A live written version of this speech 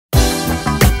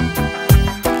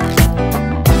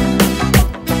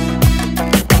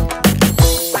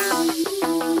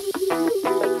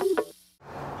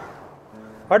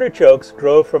Artichokes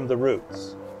grow from the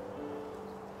roots.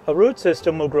 A root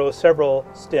system will grow several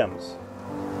stems.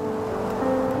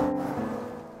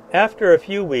 After a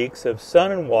few weeks of sun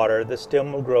and water, the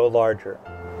stem will grow larger.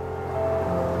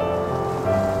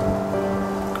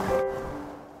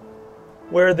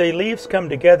 Where the leaves come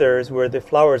together is where the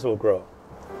flowers will grow.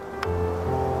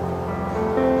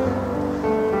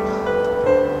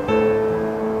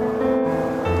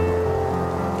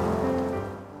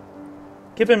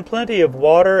 Given plenty of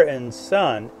water and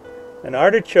sun, an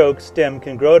artichoke stem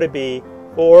can grow to be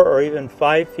 4 or even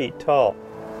 5 feet tall.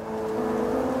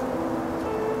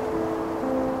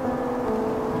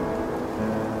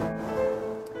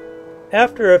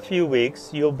 After a few weeks,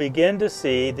 you'll begin to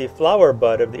see the flower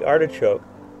bud of the artichoke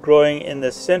growing in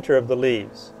the center of the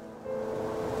leaves.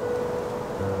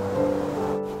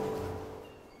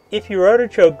 If your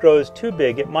artichoke grows too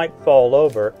big, it might fall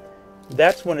over.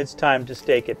 That's when it's time to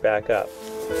stake it back up.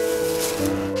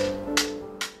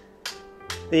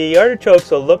 The artichokes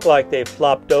will look like they've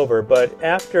flopped over, but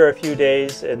after a few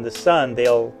days in the sun,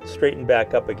 they'll straighten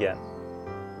back up again.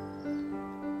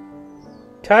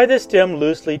 Tie the stem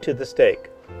loosely to the stake.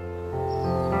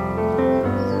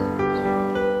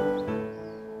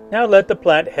 Now let the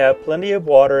plant have plenty of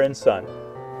water and sun.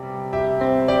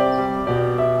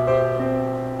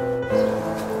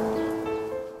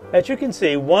 As you can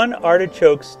see, one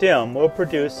artichoke stem will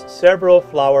produce several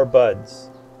flower buds.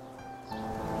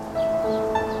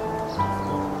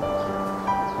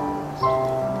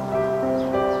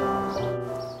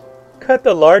 Cut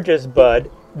the largest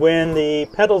bud when the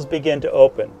petals begin to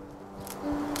open.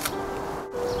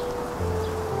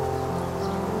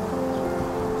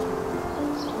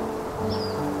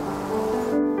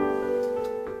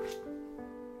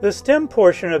 The stem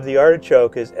portion of the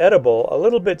artichoke is edible, a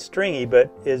little bit stringy, but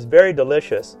is very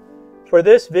delicious. For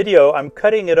this video, I'm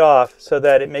cutting it off so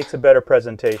that it makes a better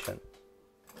presentation.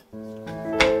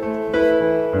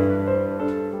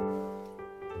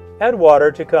 Add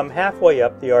water to come halfway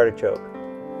up the artichoke.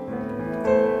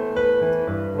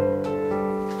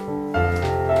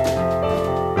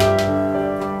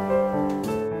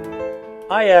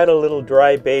 I add a little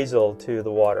dry basil to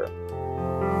the water.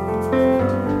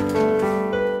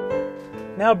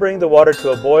 Now bring the water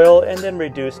to a boil and then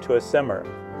reduce to a simmer.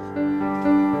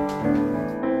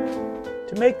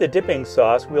 To make the dipping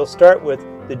sauce, we'll start with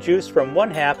the juice from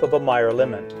 1/2 of a Meyer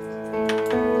lemon.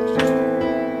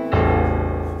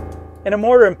 In a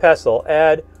mortar and pestle,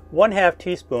 add 1/2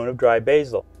 teaspoon of dry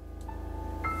basil.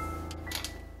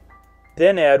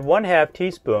 Then add 1/2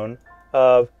 teaspoon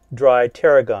of dry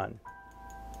tarragon.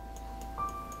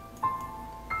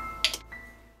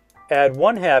 Add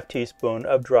 1/2 teaspoon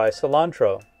of dry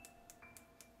cilantro.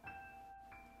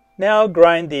 Now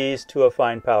grind these to a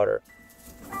fine powder.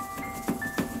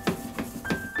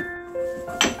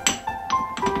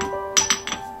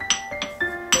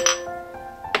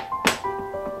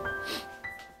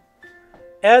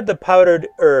 Add the powdered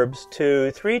herbs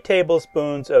to 3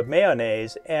 tablespoons of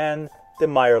mayonnaise and the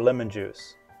Meyer lemon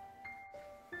juice.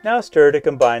 Now stir to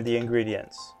combine the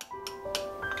ingredients.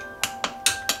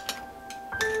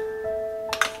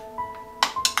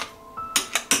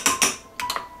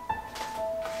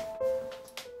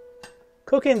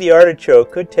 Cooking the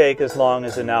artichoke could take as long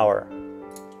as an hour.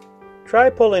 Try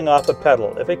pulling off a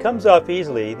petal. If it comes off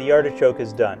easily, the artichoke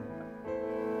is done.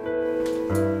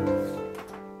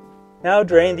 Now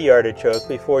drain the artichoke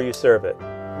before you serve it.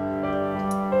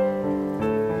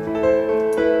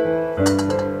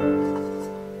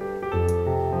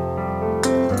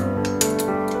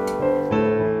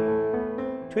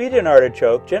 To eat an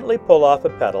artichoke, gently pull off a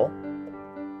petal.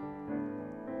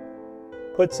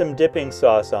 Put some dipping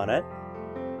sauce on it.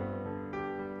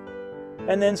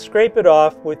 And then scrape it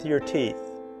off with your teeth.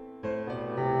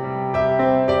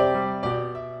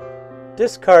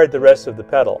 Discard the rest of the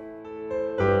petal.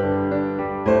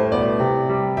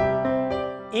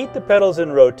 Eat the petals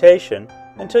in rotation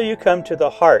until you come to the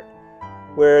heart,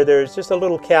 where there's just a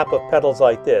little cap of petals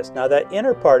like this. Now that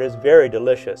inner part is very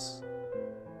delicious.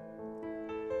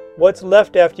 What's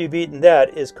left after you've eaten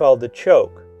that is called the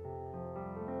choke.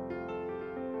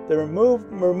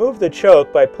 Remove the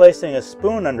choke by placing a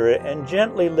spoon under it and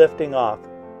gently lifting off.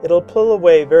 It'll pull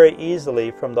away very easily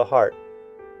from the heart.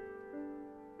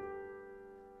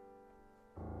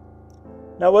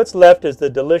 Now what's left is the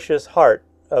delicious heart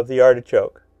of the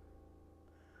artichoke.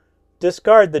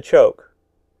 Discard the choke.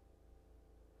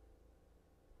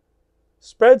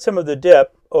 Spread some of the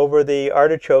dip over the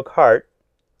artichoke heart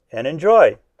and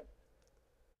enjoy.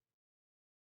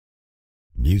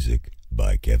 Music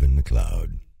by Kevin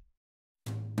MacLeod.